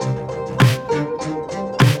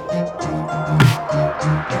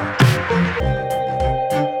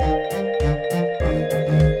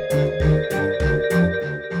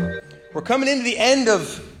coming into the end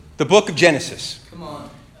of the book of Genesis. Come on.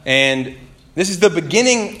 And this is the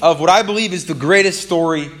beginning of what I believe is the greatest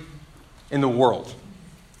story in the world.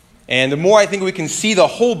 And the more I think we can see the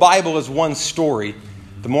whole Bible as one story,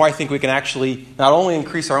 the more I think we can actually not only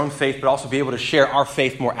increase our own faith, but also be able to share our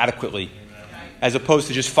faith more adequately, as opposed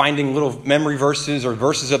to just finding little memory verses or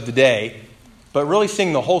verses of the day, but really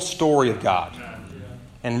seeing the whole story of God.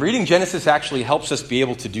 And reading Genesis actually helps us be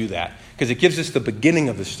able to do that, because it gives us the beginning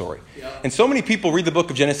of the story. And so many people read the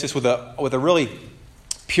book of Genesis with a really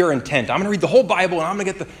pure intent. I'm going to read the whole Bible, and I'm going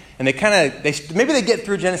to get and maybe they get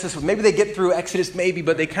through Genesis, maybe they get through Exodus, maybe,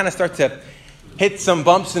 but they kind of start to hit some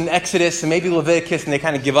bumps in Exodus and maybe Leviticus, and they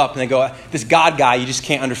kind of give up and they go, this God guy, you just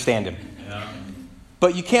can't understand him. Yeah.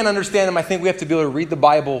 But you can't understand him. I think we have to be able to read the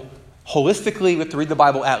Bible holistically. We have to read the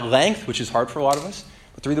Bible at length, which is hard for a lot of us.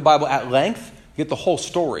 But to read the Bible at length, get the whole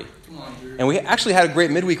story. And we actually had a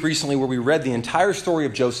great midweek recently where we read the entire story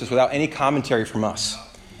of Joseph without any commentary from us.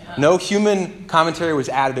 No human commentary was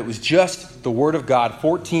added. It was just the Word of God,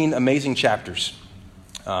 14 amazing chapters.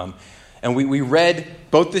 And we read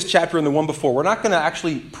both this chapter and the one before. We're not going to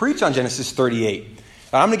actually preach on Genesis 38.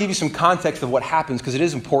 I'm going to give you some context of what happens because it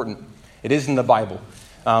is important. It is in the Bible.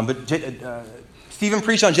 Stephen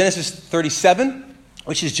preached on Genesis 37,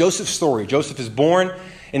 which is Joseph's story. Joseph is born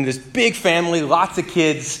in this big family, lots of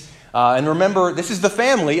kids. And remember, this is the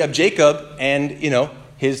family of Jacob and,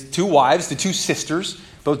 his two wives, the two sisters,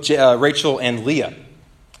 both Rachel and Leah.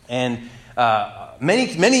 And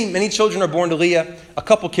many children are born to Leah. A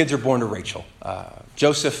couple kids are born to Rachel,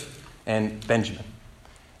 Joseph and Benjamin.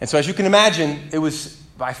 And so as you can imagine, it was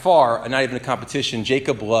by far not even a competition.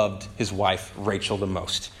 Jacob loved his wife, Rachel, the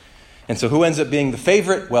most. And so who ends up being the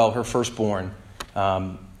favorite? Well, her firstborn,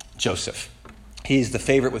 Joseph. He's the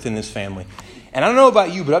favorite within this family. And I don't know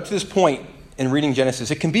about you, but up to this point in reading Genesis,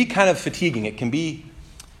 it can be kind of fatiguing. It can be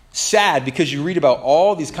sad because you read about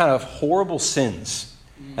all these kind of horrible sins.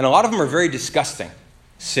 And a lot of them are very disgusting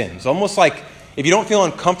sins. Almost like if you don't feel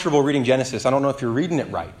uncomfortable reading Genesis, I don't know if you're reading it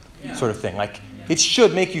right, sort of thing. Like it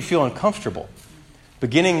should make you feel uncomfortable.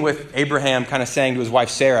 Beginning with Abraham kind of saying to his wife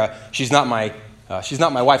Sarah, she's not my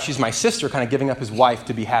wife, she's my sister, kind of giving up his wife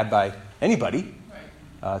to be had by anybody,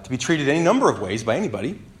 to be treated any number of ways by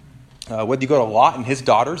anybody. Whether you go to Lot and his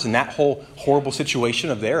daughters and that whole horrible situation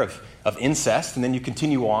of incest, and then you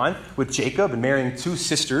continue on with Jacob and marrying two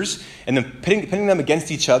sisters and then pitting them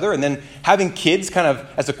against each other and then having kids kind of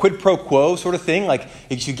as a quid pro quo sort of thing, like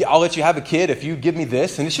I'll let you have a kid if you give me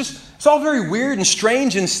this. And it's all very weird and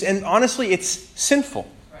strange and honestly it's sinful.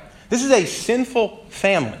 Right. This is a sinful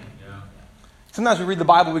family. Yeah. Sometimes we read the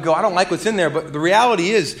Bible, we go, I don't like what's in there, but the reality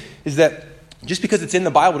is that just because it's in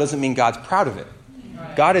the Bible doesn't mean God's proud of it.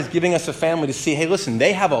 God is giving us a family to see, hey, listen,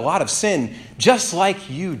 they have a lot of sin just like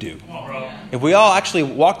you do. If we all actually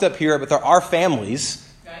walked up here with our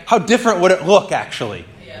families, how different would it look, actually?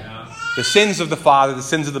 The sins of the father, the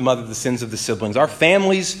sins of the mother, the sins of the siblings. Our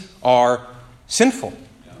families are sinful.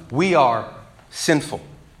 We are sinful.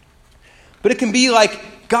 But it can be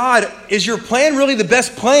like, God, is your plan really the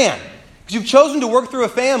best plan? Because you've chosen to work through a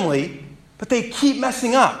family, but they keep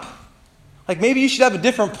messing up. Like maybe you should have a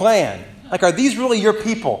different plan. Like, are these really your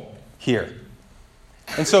people here?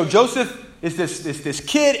 And so Joseph is this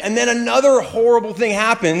kid, and then another horrible thing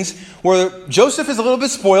happens where Joseph is a little bit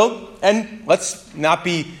spoiled, and let's not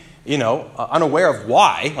be, unaware of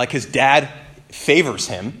why. Like his dad favors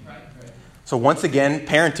him. Right. So once again,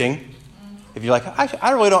 parenting. If you're like,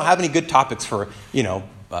 I really don't have any good topics for,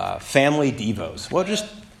 family devos. Well, just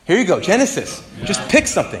here you go, Genesis. Yeah. Just pick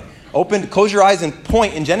something. Close your eyes and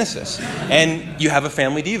point in Genesis, and you have a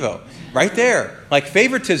family devo. Right there, like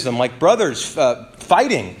favoritism, like brothers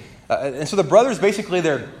fighting. And so the brothers, basically,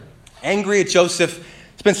 they're angry at Joseph.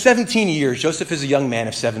 It's been 17 years. Joseph is a young man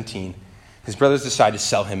of 17. His brothers decide to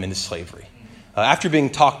sell him into slavery. After being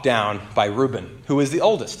talked down by Reuben, who is the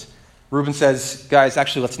oldest. Reuben says, guys,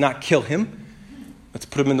 actually, let's not kill him. Let's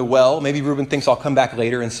put him in the well. Maybe Reuben thinks I'll come back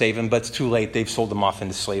later and save him, but it's too late. They've sold him off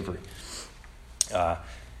into slavery.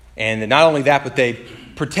 And not only that, but they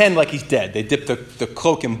pretend like he's dead. They dip the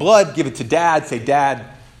cloak in blood, give it to Dad, say, Dad,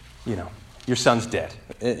 your son's dead.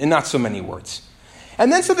 In not so many words.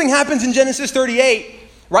 And then something happens in Genesis 38.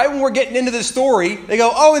 Right when we're getting into the story, they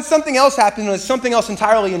go, oh, and something else happened, and it's something else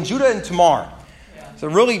entirely in Judah and Tamar. Yeah. It's a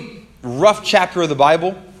really rough chapter of the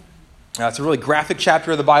Bible. It's a really graphic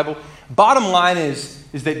chapter of the Bible. Bottom line is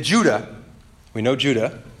that Judah, we know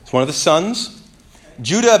Judah, it's one of the sons.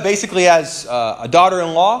 Judah basically has a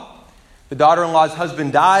daughter-in-law. The daughter-in-law's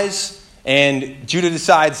husband dies, and Judah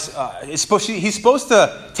decides he's supposed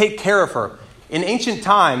to take care of her. In ancient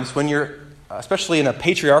times, when you're especially in a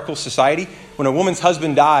patriarchal society, when a woman's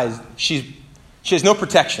husband dies, she has no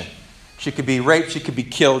protection. She could be raped, she could be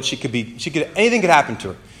killed, anything could happen to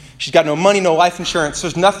her. She's got no money, no life insurance, so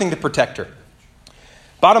there's nothing to protect her.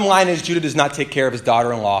 Bottom line is, Judah does not take care of his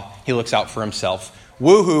daughter-in-law. He looks out for himself.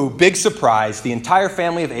 Woohoo, big surprise. The entire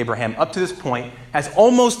family of Abraham, up to this point, has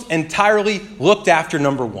almost entirely looked after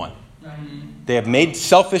number one. They have made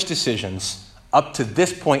selfish decisions up to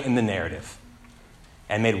this point in the narrative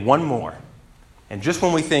and made one more. And just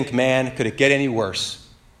when we think, man, could it get any worse?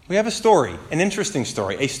 We have a story, an interesting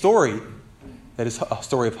story, a story that is a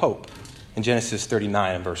story of hope in Genesis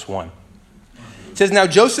 39 and verse 1. It says, now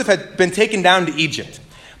Joseph had been taken down to Egypt.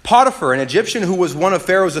 Potiphar, an Egyptian who was one of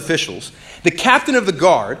Pharaoh's officials, the captain of the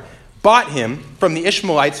guard, bought him from the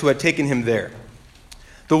Ishmaelites who had taken him there.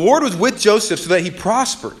 The Lord was with Joseph so that he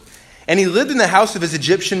prospered, and he lived in the house of his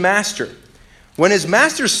Egyptian master. When his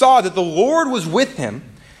master saw that the Lord was with him,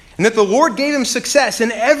 and that the Lord gave him success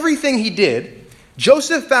in everything he did,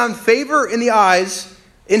 Joseph found favor in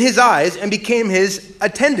his eyes and became his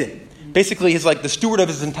attendant. Basically, he's like the steward of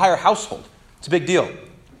his entire household. It's a big deal.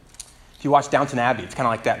 If you watch Downton Abbey, it's kind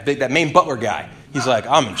of like that main butler guy. He's like,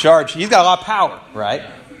 I'm in charge. He's got a lot of power, right?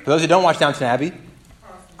 For those who don't watch Downton Abbey,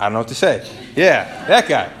 I don't know what to say. Yeah, that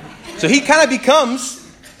guy. So he kind of becomes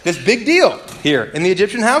this big deal here in the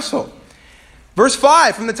Egyptian household. Verse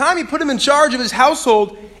 5, from the time he put him in charge of his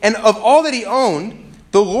household and of all that he owned,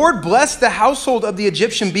 the Lord blessed the household of the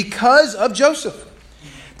Egyptian because of Joseph.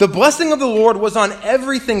 The blessing of the Lord was on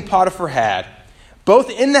everything Potiphar had,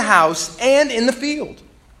 both in the house and in the field.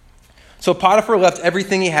 So Potiphar left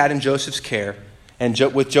everything he had in Joseph's care, and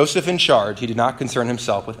with Joseph in charge, he did not concern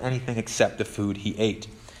himself with anything except the food he ate.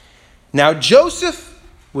 Now Joseph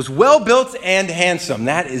was well-built and handsome.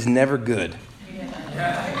 That is never good.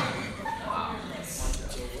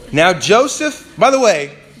 Now Joseph, by the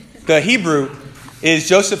way, the Hebrew is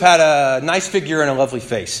Joseph had a nice figure and a lovely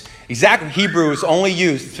face. Exact Hebrew is only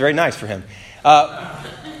used, it's very nice for him. That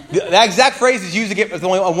exact phrase is used again with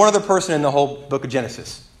only one other person in the whole book of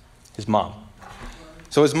Genesis. His mom.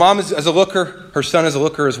 So his mom is a looker. Her son is a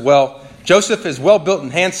looker as well. Joseph is well built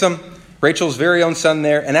and handsome. Rachel's very own son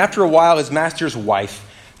there. And after a while, his master's wife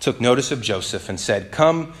took notice of Joseph and said,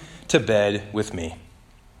 come to bed with me.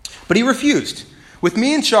 But he refused. With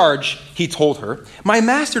me in charge, he told her, my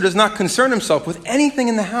master does not concern himself with anything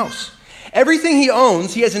in the house. Everything he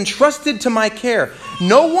owns, he has entrusted to my care.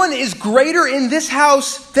 No one is greater in this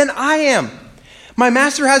house than I am. My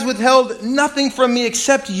master has withheld nothing from me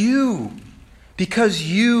except you, because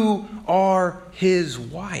you are his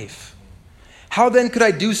wife. How then could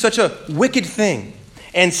I do such a wicked thing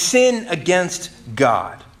and sin against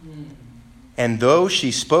God? And though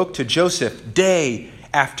she spoke to Joseph day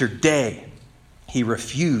after day, he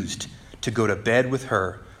refused to go to bed with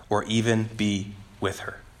her or even be with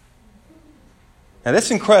her. Now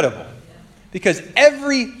that's incredible, because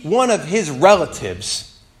every one of his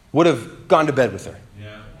relatives would have gone to bed with her.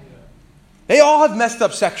 Yeah. They all have messed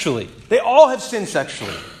up sexually. They all have sinned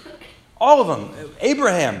sexually. All of them.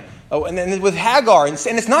 Abraham, and then with Hagar. And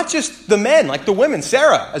it's not just the men, like the women.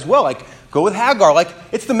 Sarah as well. Like, go with Hagar. Like,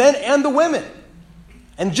 it's the men and the women.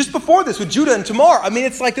 And just before this with Judah and Tamar, I mean,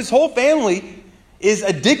 it's like this whole family is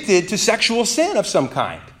addicted to sexual sin of some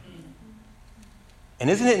kind. And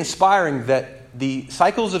isn't it inspiring that the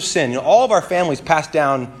cycles of sin, all of our families pass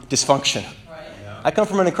down dysfunction. I come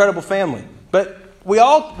from an incredible family, but we're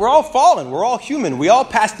all fallen. We're all human. We all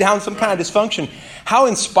pass down some kind of dysfunction. How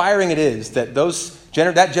inspiring it is that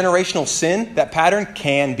that generational sin, that pattern,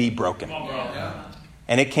 can be broken.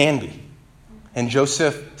 And it can be. And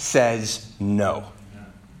Joseph says no.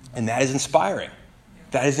 And that is inspiring.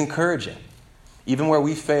 That is encouraging. Even where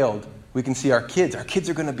we failed, we can see our kids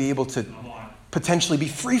are going to be able to potentially be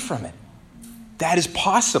free from it. That is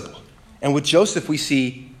possible. And with Joseph, we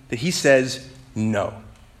see that he says no.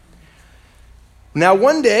 Now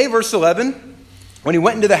one day, verse 11, when he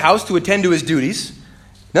went into the house to attend to his duties,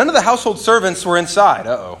 none of the household servants were inside.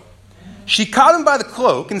 She caught him by the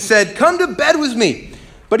cloak and said, come to bed with me.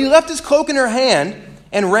 But he left his cloak in her hand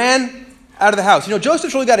and ran out of the house.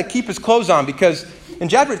 Joseph's really got to keep his clothes on, because in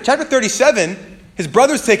chapter 37, his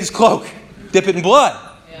brothers take his cloak, dip it in blood.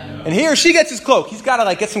 Yeah. And here she gets his cloak. He's got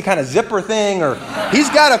to get some kind of zipper thing, or he's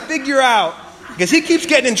got to figure out, because he keeps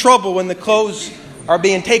getting in trouble when the clothes are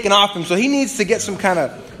being taken off him. So he needs to get some kind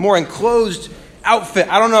of more enclosed outfit.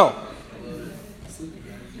 I don't know.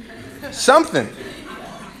 Something.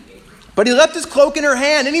 But he left his cloak in her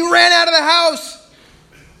hand and he ran out of the house.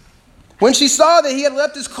 When she saw that he had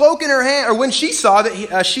left his cloak in her hand, or when she saw that he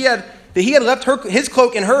had left his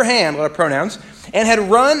cloak in her hand, a lot of pronouns, and had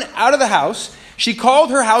run out of the house, She called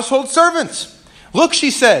her household servants. Look, she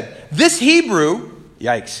said, this Hebrew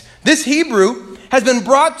has been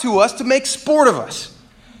brought to us to make sport of us.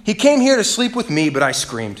 He came here to sleep with me, but I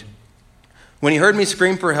screamed. When he heard me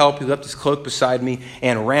scream for help, he left his cloak beside me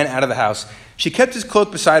and ran out of the house. She kept his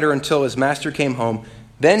cloak beside her until his master came home.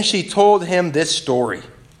 Then she told him this story.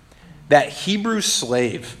 That Hebrew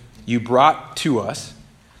slave you brought us,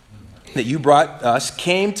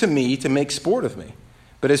 came to me to make sport of me.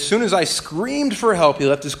 But as soon as I screamed for help, he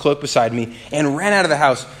left his cloak beside me and ran out of the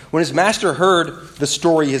house. When his master heard the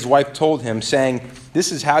story his wife told him, saying,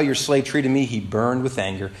 this is how your slave treated me, he burned with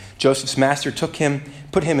anger. Joseph's master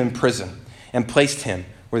put him in prison and placed him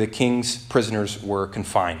where the king's prisoners were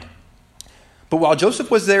confined. But while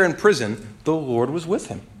Joseph was there in prison, the Lord was with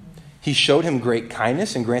him. He showed him great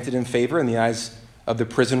kindness and granted him favor in the eyes of the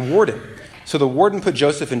prison warden. So the warden put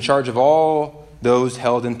Joseph in charge of all those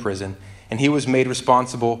held in prison, and he was made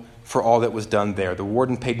responsible for all that was done there. The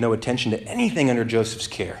warden paid no attention to anything under Joseph's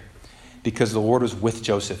care because the Lord was with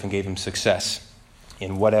Joseph and gave him success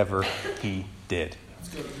in whatever he did.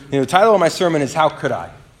 The title of my sermon is How Could I?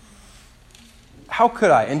 How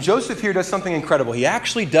could I? And Joseph here does something incredible. He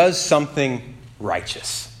actually does something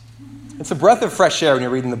righteous. It's a breath of fresh air when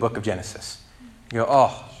you're reading the book of Genesis. You go,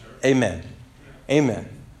 oh, amen. Amen.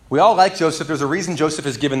 We all like Joseph. There's a reason Joseph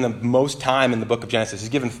is given the most time in the book of Genesis. He's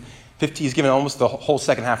given almost the whole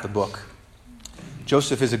second half of the book.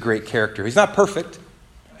 Joseph is a great character. He's not perfect.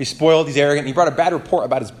 He's spoiled. He's arrogant. He brought a bad report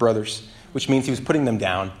about his brothers, which means he was putting them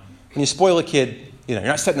down. When you spoil a kid, you're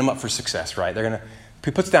not setting them up for success, right?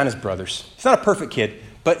 He puts down his brothers. He's not a perfect kid,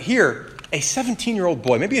 but here, a 17-year-old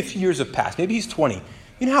boy, maybe a few years have passed, maybe he's 20.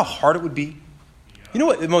 You know how hard it would be? You know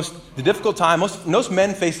what the difficult time, most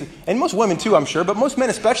men face, and most women too, I'm sure, but most men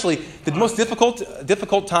especially, the most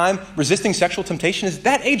difficult time resisting sexual temptation is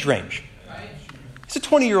that age range. He's a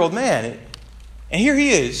 20-year-old man, and here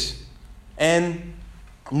he is, and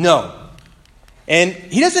no. And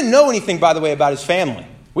he doesn't know anything, by the way, about his family.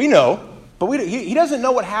 We know, but he doesn't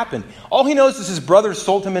know what happened. All he knows is his brothers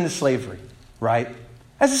sold him into slavery, right?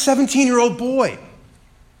 As a 17-year-old boy.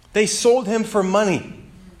 They sold him for money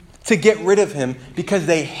to get rid of him because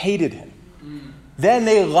they hated him. Then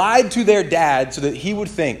they lied to their dad so that he would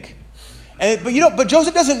think. But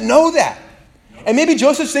Joseph doesn't know that. And maybe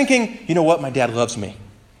Joseph's thinking, you know what? My dad loves me.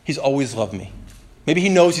 He's always loved me. Maybe he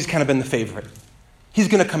knows he's kind of been the favorite. He's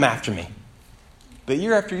going to come after me. But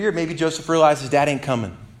year after year, maybe Joseph realizes dad ain't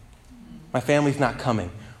coming. My family's not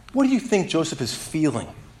coming. What do you think Joseph is feeling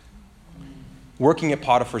working at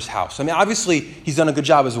Potiphar's house? I mean, obviously, he's done a good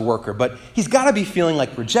job as a worker, but he's got to be feeling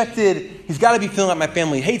like rejected. He's got to be feeling like my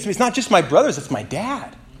family hates me. It's not just my brothers, it's my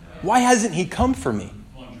dad. Why hasn't he come for me?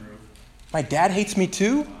 My dad hates me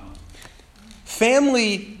too?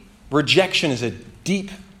 Family rejection is a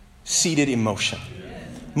deep-seated emotion.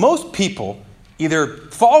 Most people either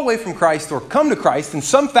fall away from Christ or come to Christ in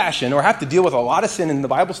some fashion or have to deal with a lot of sin in the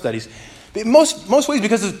Bible studies. Most ways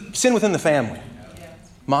because of sin within the family.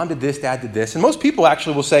 Mom did this, dad did this. And most people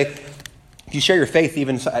actually will say, if you share your faith,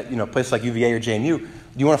 even at a place like UVA or JMU, do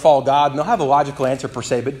you want to follow God? And they'll have a logical answer per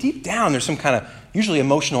se, but deep down there's some kind of usually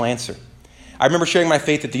emotional answer. I remember sharing my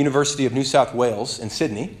faith at the University of New South Wales in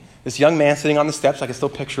Sydney. This young man sitting on the steps, I can still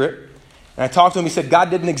picture it. And I talked to him, he said God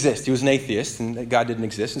didn't exist. He was an atheist and that God didn't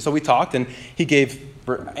exist. And so we talked and he gave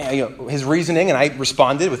his reasoning and I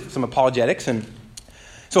responded with some apologetics. And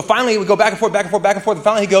so finally we go back and forth. And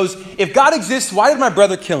finally he goes, if God exists, why did my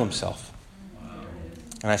brother kill himself?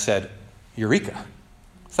 And I said, Eureka.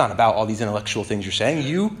 It's not about all these intellectual things you're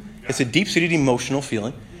saying. It's a deep-seated emotional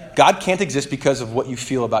feeling. God can't exist because of what you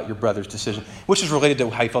feel about your brother's decision, which is related to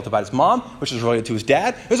how he felt about his mom, which is related to his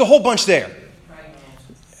dad. There's a whole bunch there.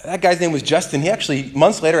 That guy's name was Justin. He actually,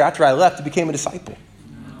 months later after I left, he became a disciple,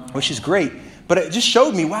 which is great. But it just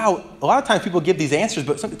showed me, wow, a lot of times people give these answers,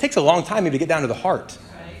 but it takes a long time maybe to get down to the heart.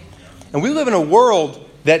 And we live in a world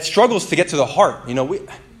that struggles to get to the heart. We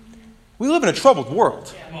live in a troubled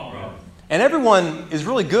world. And everyone is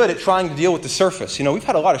really good at trying to deal with the surface. We've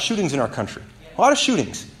had a lot of shootings in our country. A lot of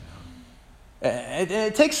shootings.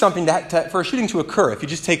 It takes something for a shooting to occur. If you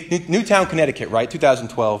just take Newtown, Connecticut, right,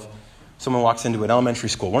 2012, someone walks into an elementary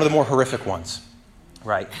school, one of the more horrific ones,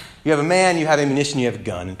 right? You have a man, you have ammunition, you have a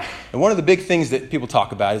gun. And one of the big things that people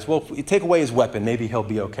talk about is, well, if you take away his weapon, maybe he'll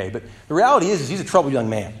be okay. But the reality is he's a troubled young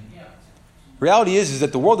man. The reality is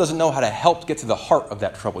that the world doesn't know how to help get to the heart of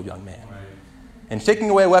that troubled young man. And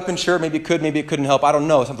taking away a weapon, sure, maybe it could, maybe it couldn't help. I don't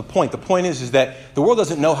know. It's not the point. The point is that the world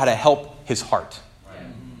doesn't know how to help his heart.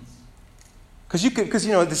 Because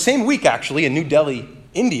the same week, actually, in New Delhi,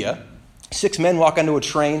 India, 6 men walk onto a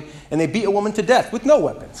train and they beat a woman to death with no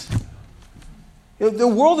weapons. The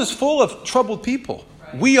world is full of troubled people.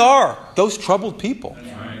 We are those troubled people.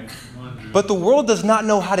 But the world does not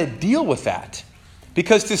know how to deal with that.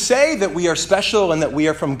 Because to say that we are special and that we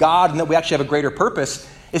are from God and that we actually have a greater purpose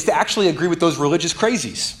is to actually agree with those religious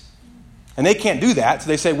crazies. And they can't do that. So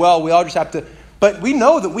they say, well, we all just have to. But we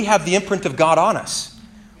know that we have the imprint of God on us.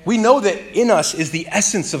 We know that in us is the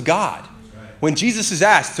essence of God. When Jesus is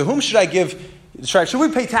asked, to whom should I give? Should we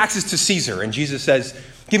pay taxes to Caesar? And Jesus says,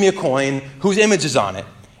 give me a coin whose image is on it.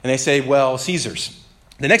 And they say, well, Caesar's.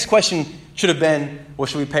 The next question should have been, well,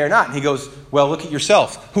 should we pay or not? And he goes, well, look at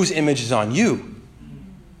yourself. Whose image is on you?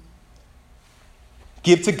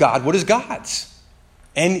 Give to God what is God's.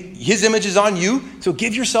 And his image is on you, so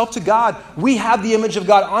give yourself to God. We have the image of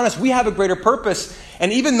God on us. We have a greater purpose.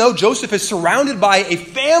 And even though Joseph is surrounded by a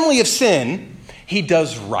family of sin, he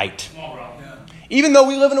does right. Even though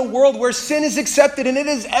we live in a world where sin is accepted and it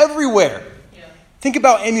is everywhere. Think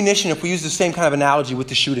about ammunition if we use the same kind of analogy with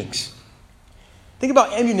the shootings. Think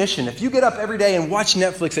about ammunition. If you get up every day and watch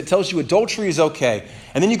Netflix that tells you adultery is okay,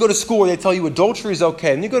 and then you go to school where they tell you adultery is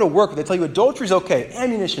okay, and you go to work where they tell you adultery is okay,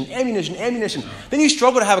 ammunition, then you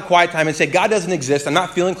struggle to have a quiet time and say, God doesn't exist, I'm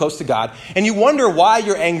not feeling close to God, and you wonder why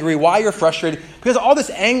you're angry, why you're frustrated, because all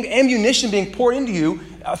this ammunition being poured into you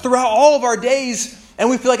throughout all of our days,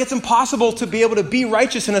 and we feel like it's impossible to be able to be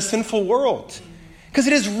righteous in a sinful world. Because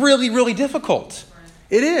it is really, really difficult.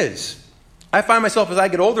 It is. I find myself as I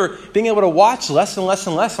get older being able to watch less and less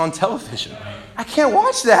and less on television. I can't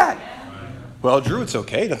watch that. Well, Drew, it's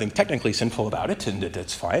okay. Nothing technically sinful about it, and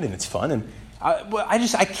it's fine, and it's fun. And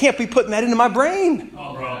I can't be putting that into my brain.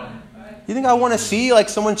 You think I want to see like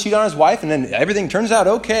someone cheat on his wife and then everything turns out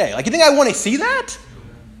okay? Like, you think I want to see that?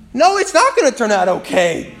 No, it's not going to turn out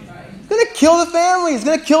okay. It's going to kill the family. It's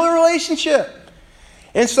going to kill the relationship.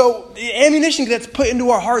 And so the ammunition gets put into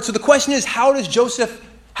our hearts. So the question is, how does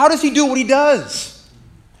he do what he does?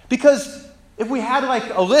 Because if we had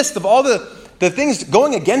like a list of all the things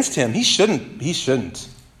going against him, he shouldn't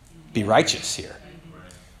be righteous here.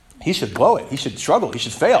 He should blow it. He should struggle. He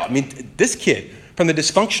should fail. I mean, this kid from the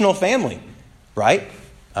dysfunctional family, right?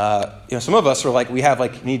 Some of us are like,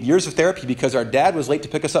 need years of therapy because our dad was late to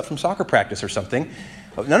pick us up from soccer practice or something.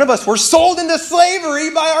 But none of us were sold into slavery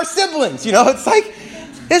by our siblings. It's like,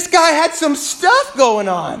 this guy had some stuff going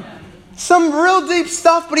on. Some real deep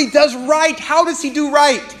stuff, but he does right. How does he do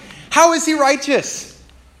right? How is he righteous?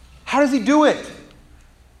 How does he do it?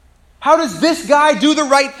 How does this guy do the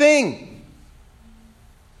right thing?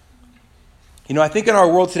 I think in our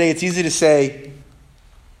world today, it's easy to say,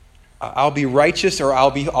 I'll be righteous or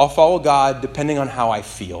I'll follow God depending on how I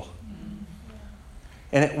feel.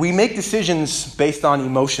 And we make decisions based on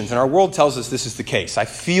emotions, and our world tells us this is the case. I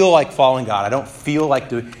feel like following God. I don't feel like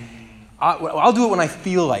doing. I'll do it when I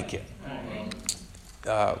feel like it.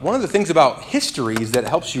 One of the things about history is that it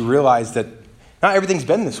helps you realize that not everything's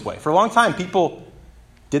been this way. For a long time, people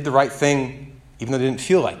did the right thing even though they didn't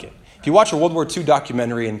feel like it. If you watch a World War II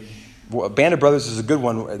documentary, and Band of Brothers is a good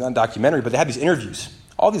one, not documentary, but they have these interviews.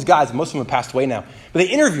 All these guys, most of them have passed away now, but they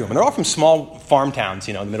interview them, and they're all from small farm towns,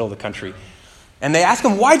 in the middle of the country. And they ask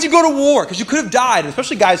them, why'd you go to war? Because you could have died,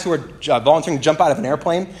 especially guys who are volunteering to jump out of an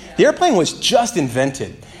airplane. The airplane was just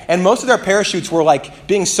invented. And most of their parachutes were like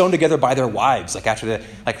being sewn together by their wives. Like after that,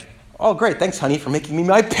 oh, great, thanks, honey, for making me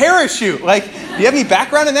my parachute. Like, do you have any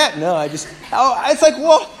background in that? No, it's like,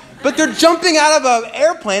 well, but they're jumping out of an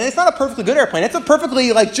airplane. It's not a perfectly good airplane. It's a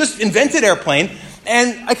perfectly just invented airplane.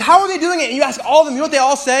 And how are they doing it? And you ask all of them, you know what they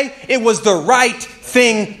all say? It was the right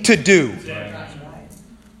thing to do.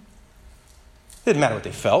 It didn't matter what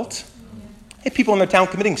they felt. They had people in their town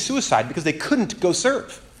committing suicide because they couldn't go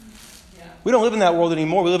serve. We don't live in that world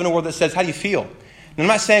anymore. We live in a world that says, how do you feel? And I'm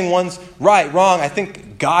not saying one's right, wrong. I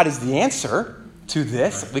think God is the answer to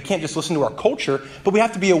this. We can't just listen to our culture, but we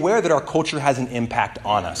have to be aware that our culture has an impact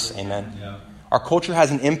on us. Amen? Yeah. Our culture has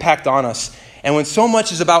an impact on us. And when so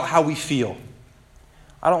much is about how we feel,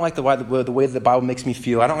 I don't like the way the Bible makes me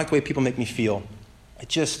feel. I don't like the way people make me feel.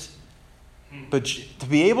 But to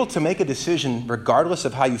be able to make a decision regardless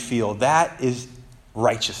of how you feel, that is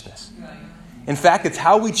righteousness. In fact, it's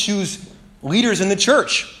how we choose leaders in the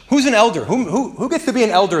church. Who's an elder? Who gets to be an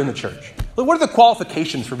elder in the church? What are the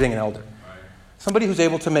qualifications for being an elder? Somebody who's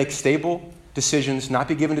able to make stable decisions, not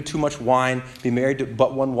be given to too much wine, be married to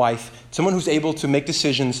but one wife. Someone who's able to make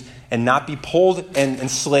decisions and not be pulled and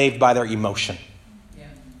enslaved by their emotion.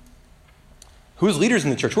 Who's leaders in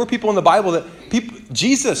the church? Who are people in the Bible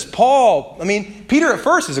Jesus, Paul, Peter at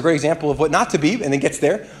first is a great example of what not to be, and then gets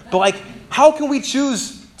there. But how can we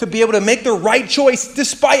choose to be able to make the right choice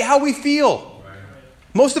despite how we feel? Right.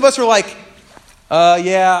 Most of us are like,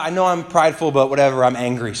 Yeah, I know I'm prideful, but whatever, I'm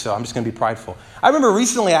angry, so I'm just going to be prideful. I remember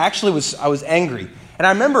recently I was angry. And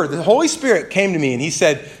I remember the Holy Spirit came to me and he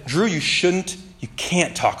said, Drew, you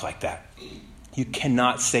can't talk like that. You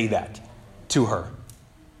cannot say that to her.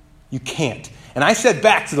 You can't. And I said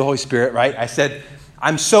back to the Holy Spirit, right? I said,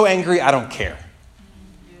 I'm so angry, I don't care.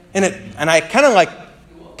 And I kind of like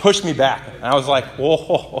pushed me back. And I was like,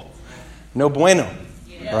 whoa, no bueno,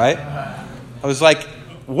 right? I was like,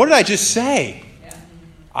 what did I just say?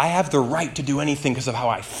 I have the right to do anything because of how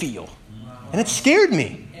I feel. And it scared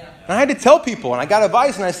me. And I had to tell people, and I got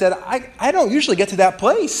advice, and I said, I don't usually get to that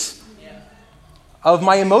place of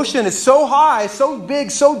my emotion is so high, so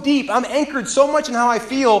big, so deep. I'm anchored so much in how I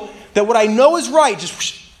feel that what I know is right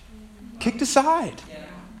just kicked aside.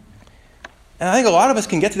 And I think a lot of us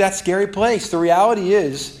can get to that scary place. The reality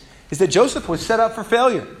is that Joseph was set up for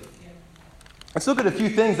failure. Let's look at a few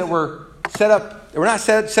things that were set up. We're not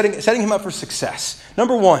setting him up for success.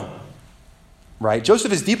 Number one, right?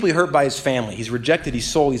 Joseph is deeply hurt by his family. He's rejected, he's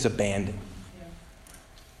sold, he's abandoned.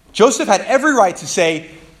 Joseph had every right to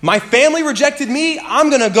say, my family rejected me, I'm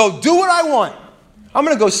going to go do what I want. I'm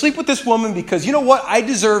going to go sleep with this woman because you know what? I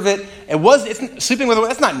deserve it. Sleeping with her,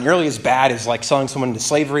 that's not nearly as bad as like selling someone into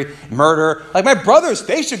slavery, murder. Like my brothers,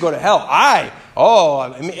 they should go to hell.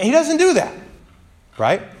 He doesn't do that.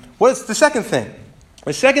 Right? What's the second thing?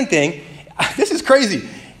 The second thing, this is crazy.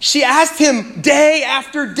 She asked him day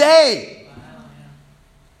after day.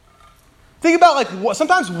 Think about like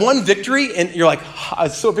sometimes one victory and you're like, I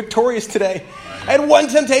was so victorious today. I had one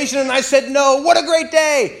temptation and I said no. What a great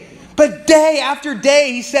day. But day after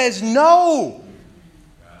day, he says no.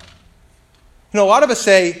 You know, a lot of us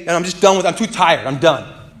say, and I'm too tired, I'm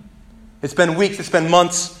done. It's been weeks, it's been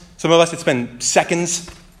months. Some of us, it's been seconds.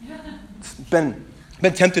 It's been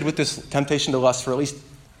tempted with this temptation to lust for at least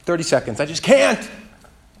 30 seconds. I just can't.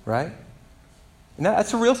 Right? And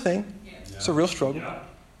that's a real thing. It's a real struggle. I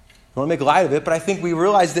don't want to make light of it, but I think we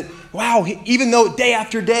realize that, wow, even though day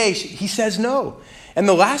after day, he says no. And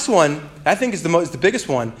the last one, I think is the biggest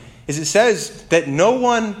one, is it says that no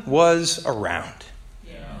one was around.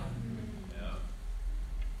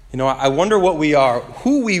 You know, I wonder what we are,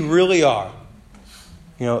 who we really are.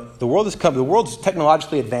 You know, the world's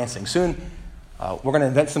technologically advancing. Soon, we're going to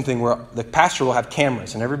invent something where the pastor will have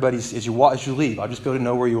cameras, and everybody's as you leave, I'll just be able to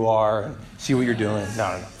know where you are and see what you're doing.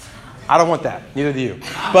 No. I don't want that. Neither do you.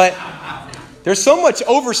 But there's so much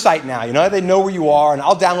oversight now. You know, they know where you are, and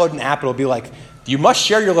I'll download an app. It'll be like, you must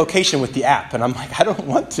share your location with the app. And I'm like, I don't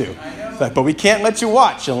want to. Like, but we can't let you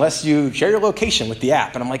watch unless you share your location with the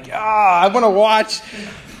app. And I'm like, I want to watch.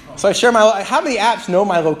 So I share how many apps know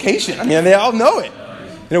my location? I mean, they all know it.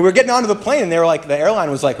 You know, we were getting onto the plane, and they were like, the airline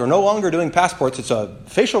was like, we're no longer doing passports. It's a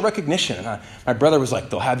facial recognition. And my brother was like,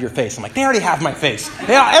 they'll have your face. I'm like, they already have my face.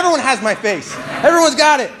 Everyone has my face. Everyone's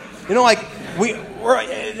got it. You know, like,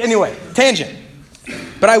 anyway, tangent.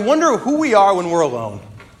 But I wonder who we are when we're alone.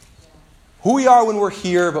 Who we are when we're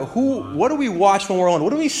here, but what do we watch when we're alone?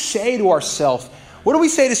 What do we say to ourselves? What do we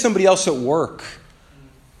say to somebody else at work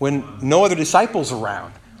when no other disciples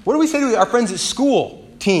around? What do we say to our friends at school,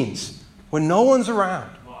 teens, when no one's around?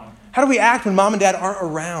 How do we act when mom and dad aren't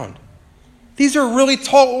around? These are really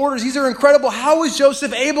tall orders. These are incredible. How is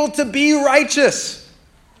Joseph able to be righteous?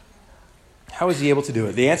 How is he able to do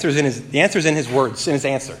it? The answer is in his words, in his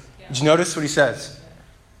answer. Did you notice what he says?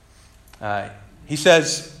 He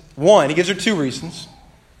says, one, he gives her two reasons,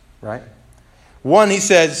 right? One, he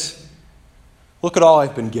says, look at all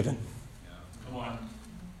I've been given. Come on.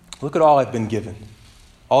 Look at all I've been given.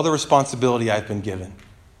 All the responsibility I've been given.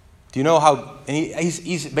 Do you know how, and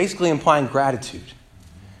he's basically implying gratitude.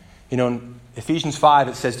 You know, in Ephesians 5,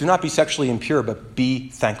 it says, do not be sexually impure, but be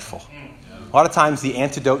thankful. A lot of times the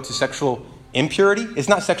antidote to sexual impurity is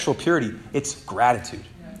not sexual purity, it's gratitude.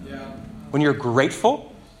 When you're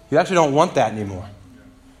grateful, you actually don't want that anymore.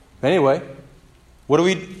 But anyway,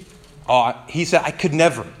 he said, I could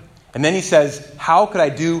never. And then he says, how could I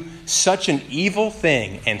do such an evil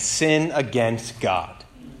thing and sin against God?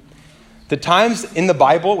 The times in the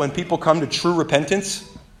Bible when people come to true repentance,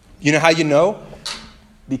 you know how you know?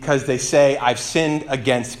 Because they say, I've sinned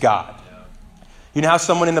against God. You know how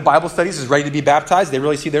someone in the Bible studies is ready to be baptized? They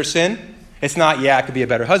really see their sin? It's not, I could be a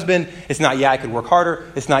better husband. It's not, I could work harder.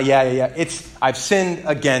 It's not, It's, I've sinned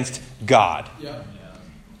against God. Yeah.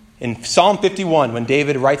 In Psalm 51, when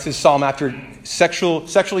David writes his psalm after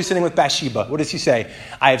sexually sinning with Bathsheba, what does he say?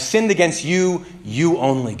 I have sinned against you, you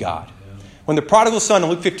only, God. Yeah. When the prodigal son in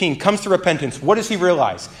Luke 15 comes to repentance, what does he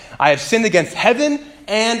realize? I have sinned against heaven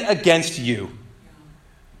and against you.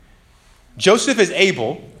 Joseph is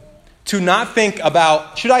able to not think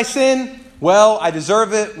about, should I sin? Well, I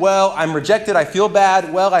deserve it. Well, I'm rejected. I feel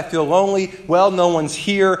bad. Well, I feel lonely. Well, no one's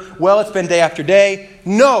here. Well, it's been day after day.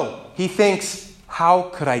 No, he thinks, how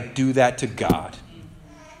could I do that to God?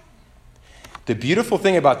 The beautiful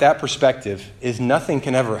thing about that perspective is nothing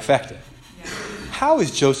can ever affect it. How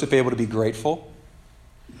is Joseph able to be grateful?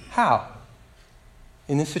 How?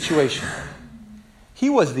 In this situation. He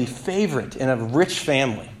was the favorite in a rich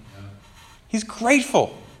family. He's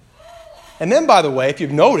grateful. And then, by the way, if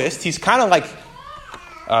you've noticed, he's kind of like,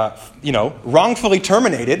 wrongfully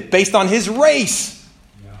terminated based on his race.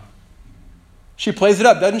 She plays it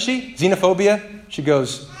up, doesn't she? Xenophobia. She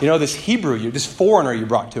goes, this Hebrew, this foreigner you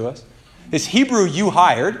brought to us, this Hebrew you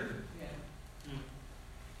hired.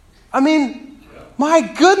 I mean, my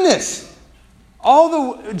goodness.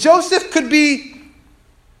 Joseph could be,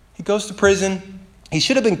 he goes to prison. He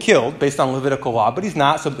should have been killed based on Levitical law, but he's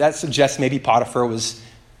not. So that suggests maybe Potiphar was,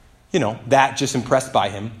 that just impressed by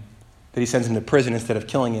him, that he sends him to prison instead of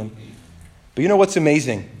killing him. But you know what's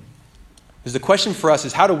amazing? Is the question for us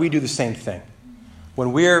is how do we do the same thing?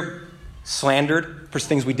 When we're slandered for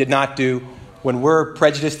things we did not do, when we're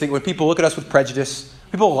prejudiced, when people look at us with prejudice,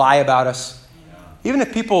 people lie about us, even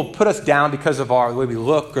if people put us down because of the way we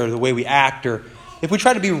look or the way we act, or if we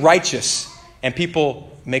try to be righteous and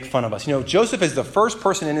people make fun of us. Joseph is the first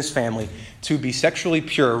person in his family to be sexually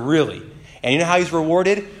pure, really. And you know how he's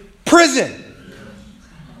rewarded? Prison!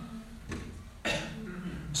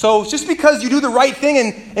 So just because you do the right thing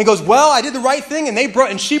and goes, well, I did the right thing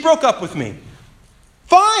and she broke up with me.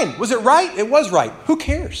 Fine. Was it right? It was right. Who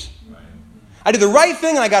cares? I did the right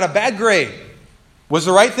thing and I got a bad grade. Was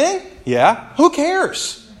the right thing? Yeah. Who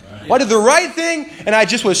cares? Well, I did the right thing and I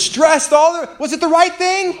just was stressed was it the right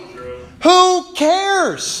thing? Who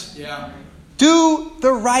cares? Yeah. Do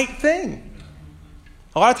the right thing.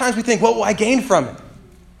 A lot of times we think, what will I gain from it?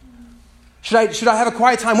 Should I have a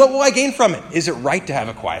quiet time? What will I gain from it? Is it right to have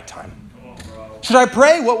a quiet time? Should I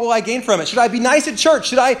pray? What will I gain from it? Should I be nice at church?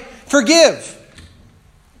 Should I forgive?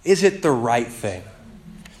 Is it the right thing?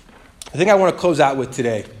 The thing I want to close out with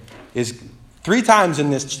today is 3 times in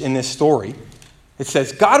this story, it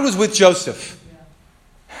says, God was with Joseph.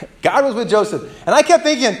 God was with Joseph. And I kept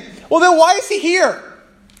thinking, well, then why is he here?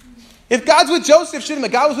 If God's with Joseph,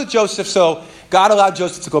 God was with Joseph, so God allowed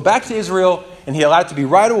Joseph to go back to Israel, and he allowed it to be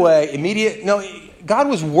right away, immediate. No, God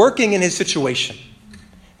was working in his situation.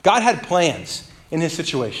 God had plans in his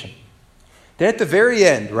situation. Then at the very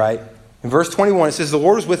end, right, in verse 21, it says, the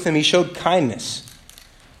Lord was with him, he showed kindness.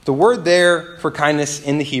 The word there for kindness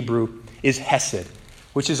in the Hebrew is hesed,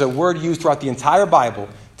 which is a word used throughout the entire Bible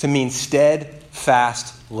to mean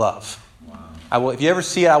steadfast love. If you ever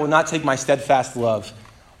see it, I will not take my steadfast love.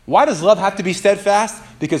 Why does love have to be steadfast?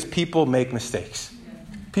 Because people make mistakes.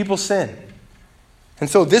 People sin. And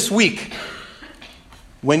so this week,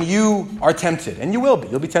 when you are tempted, and you'll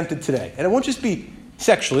be tempted today, and it won't just be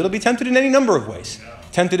sexually, it'll be tempted in any number of ways.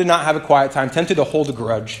 Tempted to not have a quiet time, tempted to hold a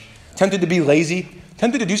grudge, tempted to be lazy,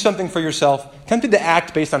 tempted to do something for yourself, tempted to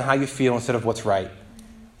act based on how you feel instead of what's right.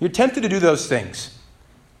 You're tempted to do those things.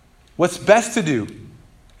 What's best to do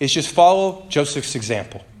is just follow Joseph's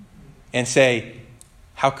example and say,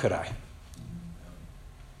 how could I?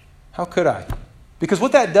 How could I? Because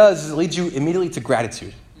what that does is it leads you immediately to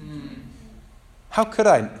gratitude. How could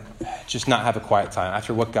I just not have a quiet time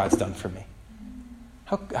after what God's done for me?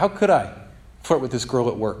 How could I flirt with this girl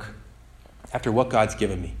at work after what God's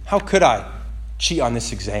given me? How could I cheat on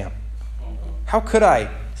this exam? How could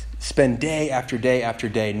I spend day after day after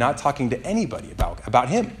day not talking to anybody about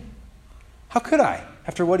him? How could I,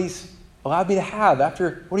 after what he's allowed me to have,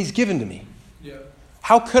 after what he's given to me? Yeah.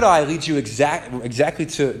 How could I lead you exactly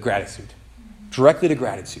to gratitude, directly to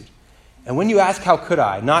gratitude? And when you ask how could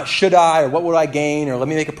I, not should I, or what would I gain, or let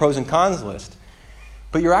me make a pros and cons list,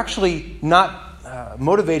 but you're actually not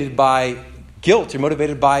motivated by guilt, you're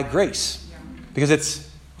motivated by grace. Because it's,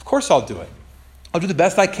 of course I'll do it. I'll do the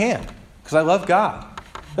best I can, because I love God.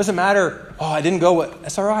 It doesn't matter, I didn't go,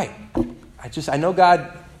 that's all right. I know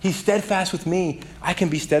God, he's steadfast with me. I can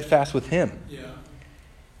be steadfast with him. Yeah.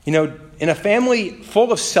 In a family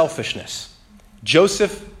full of selfishness,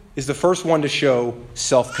 Joseph is the first one to show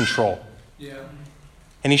self-control. Yeah.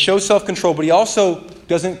 And he shows self-control, but he also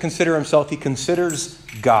doesn't consider himself. He considers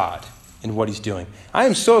God in what he's doing. I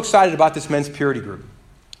am so excited about this men's purity group.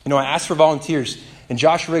 I asked for volunteers, and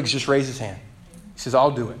Josh Riggs just raised his hand. He says,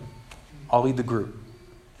 I'll do it. I'll lead the group.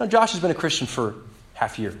 Josh has been a Christian for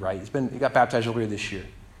half a year, right? He got baptized earlier this year.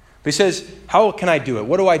 But he says, how can I do it?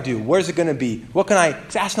 What do I do? Where's it going to be?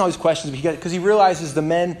 He's asking all these questions because he realizes the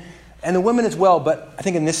men and the women as well, but I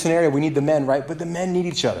think in this scenario we need the men, right? But the men need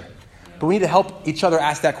each other. But we need to help each other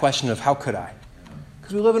ask that question of how could I?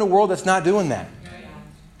 Because we live in a world that's not doing that.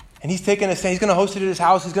 And he's taking a stand. He's going to host it at his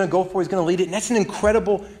house. He's going to go for it. He's going to lead it. And that's an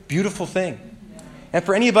incredible, beautiful thing. And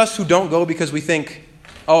for any of us who don't go because we think,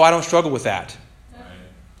 oh, I don't struggle with that.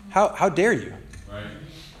 How dare you?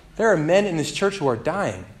 There are men in this church who are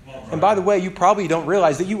dying. And by the way, you probably don't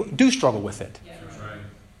realize that you do struggle with it.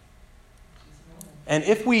 And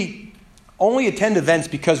if we only attend events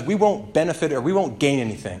because we won't benefit or we won't gain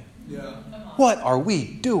anything, what are we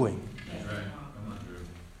doing?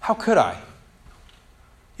 How could I?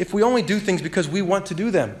 If we only do things because we want to do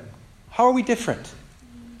them, how are we different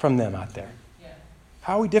from them out there?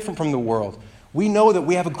 How are we different from the world? We know that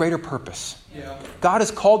we have a greater purpose. God has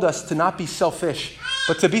called us to not be selfish,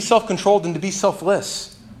 but to be self-controlled and to be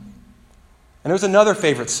selfless. And there's another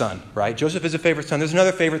favorite son, right? Joseph is a favorite son. There's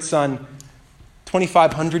another favorite son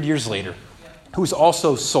 2,500 years later who's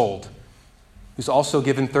also sold, who's also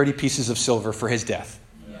given 30 pieces of silver for his death,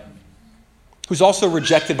 who's also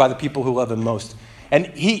rejected by the people who love him most. And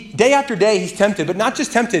he, day after day, he's tempted, but not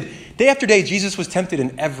just tempted. Day after day, Jesus was tempted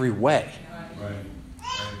in every way.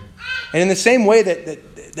 And in the same way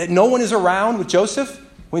that no one is around with Joseph,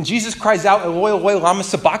 when Jesus cries out, Eloi, Eloi, lama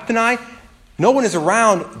sabachthani, no one is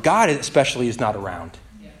around. God especially is not around.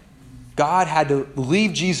 God had to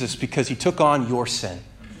leave Jesus because he took on your sin.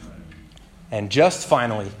 And just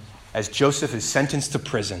finally, as Joseph is sentenced to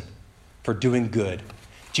prison for doing good,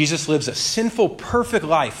 Jesus lives a sinful, perfect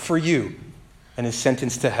life for you and is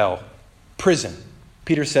sentenced to hell. Prison.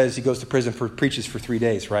 Peter says he goes to prison preaches for 3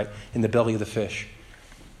 days, right? In the belly of the fish.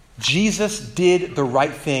 Jesus did the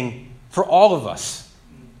right thing for all of us.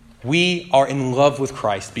 We are in love with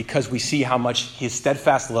Christ because we see how much his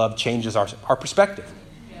steadfast love changes our perspective.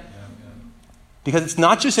 Because it's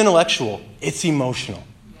not just intellectual, it's emotional.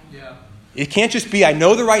 It can't just be, I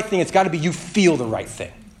know the right thing. It's got to be, you feel the right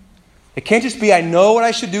thing. It can't just be, I know what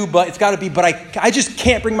I should do, but it's got to be, but I just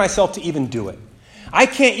can't bring myself to even do it. I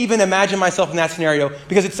can't even imagine myself in that scenario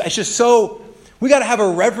because it's just so, we got to have a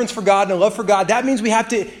reverence for God and a love for God. That means we have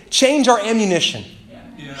to change our ammunition.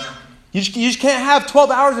 You just can't have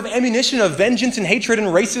 12 hours of ammunition of vengeance and hatred and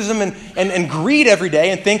racism and greed every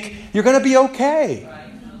day and think you're going to be okay.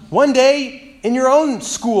 One day in your own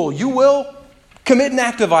school, you will commit an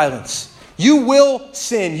act of violence. You will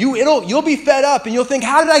sin. You'll be fed up and you'll think,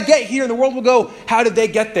 how did I get here? And the world will go, how did they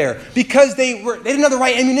get there? Because they didn't have the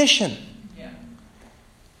right ammunition.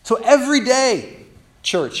 So every day,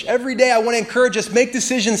 church, every day I want to encourage us, make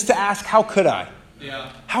decisions to ask, how could I?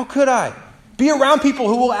 How could I? Be around people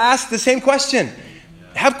who will ask the same question.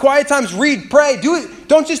 Have quiet times, read, pray. Do it.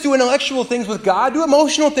 Don't just do intellectual things with God. Do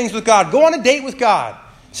emotional things with God. Go on a date with God.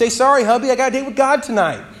 Say, sorry, hubby, I got a date with God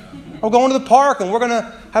tonight. We're going to the park and we're going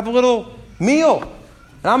to have a little meal.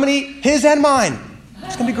 And I'm going to eat his and mine.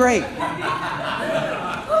 It's going to be great.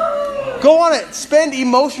 Go on it. Spend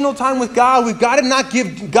emotional time with God. We've got to not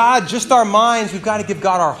give God just our minds. We've got to give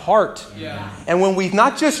God our heart. And when we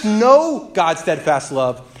not just know God's steadfast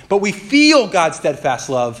love, but we feel God's steadfast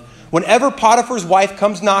love, whenever Potiphar's wife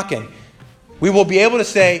comes knocking, we will be able to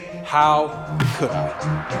say, how could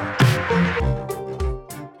I?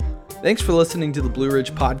 Thanks for listening to the Blue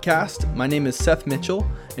Ridge Podcast. My name is Seth Mitchell,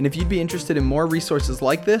 and if you'd be interested in more resources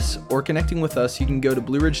like this or connecting with us, you can go to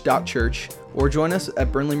blueridge.church or join us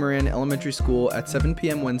at Burnley Moran Elementary School at 7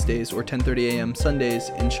 p.m. Wednesdays or 10:30 a.m. Sundays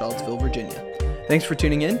in Charlottesville, Virginia. Thanks for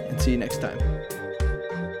tuning in, and see you next time.